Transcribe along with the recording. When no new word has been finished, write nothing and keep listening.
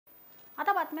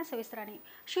आता बातम्या सविस्तराने।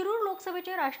 शिरूर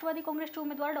लोकसभेचे राष्ट्रवादी काँग्रेसचे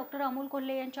उमेदवार डॉक्टर अमोल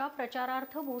कोल्हे यांच्या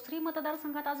प्रचारार्थ भोसरी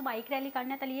मतदारसंघात आज बाईक रॅली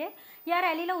काढण्यात आली आहे। या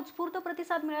रॅलीला उत्स्फूर्त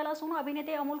प्रतिसाद मिळाला असून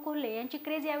अभिनेते अमोल कोल्हे यांची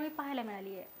क्रेज यावेळी पाहायला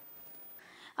मिळाली आहे।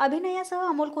 अभिनयासह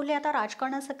अमोल कोल्हे आता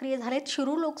राजकारणात सक्रिय झालेत।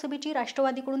 शिरूर लोकसभेची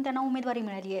राष्ट्रवादीकडून त्यांना उमेदवारी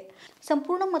मिळाली आहे।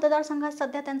 संपूर्ण मतदारसंघात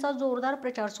सध्या त्यांचा जोरदार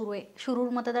प्रचार सुरू आहे। शिरूर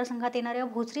मतदारसंघात येणाऱ्या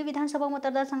भोसरी विधानसभा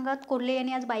मतदारसंघात कोल्हे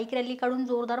यांनी आज बाईक रॅली काढून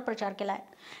जोरदार प्रचार केला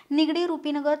आहे। निगडी,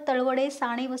 रुपीनगर, तळवडे,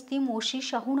 साणे वस्ती, मोशी,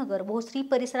 शाहूनगर, भोसरी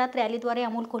परिसरात रॅलीद्वारे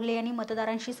अमोल कोल्हे यांनी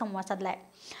मतदारांशी संवाद साधलाय।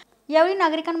 यावेळी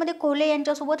नागरिकांमध्ये कोल्हे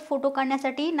यांच्यासोबत फोटो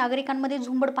काढण्यासाठी नागरिकांमध्ये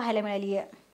झुंबड पाहायला मिळाली आहे।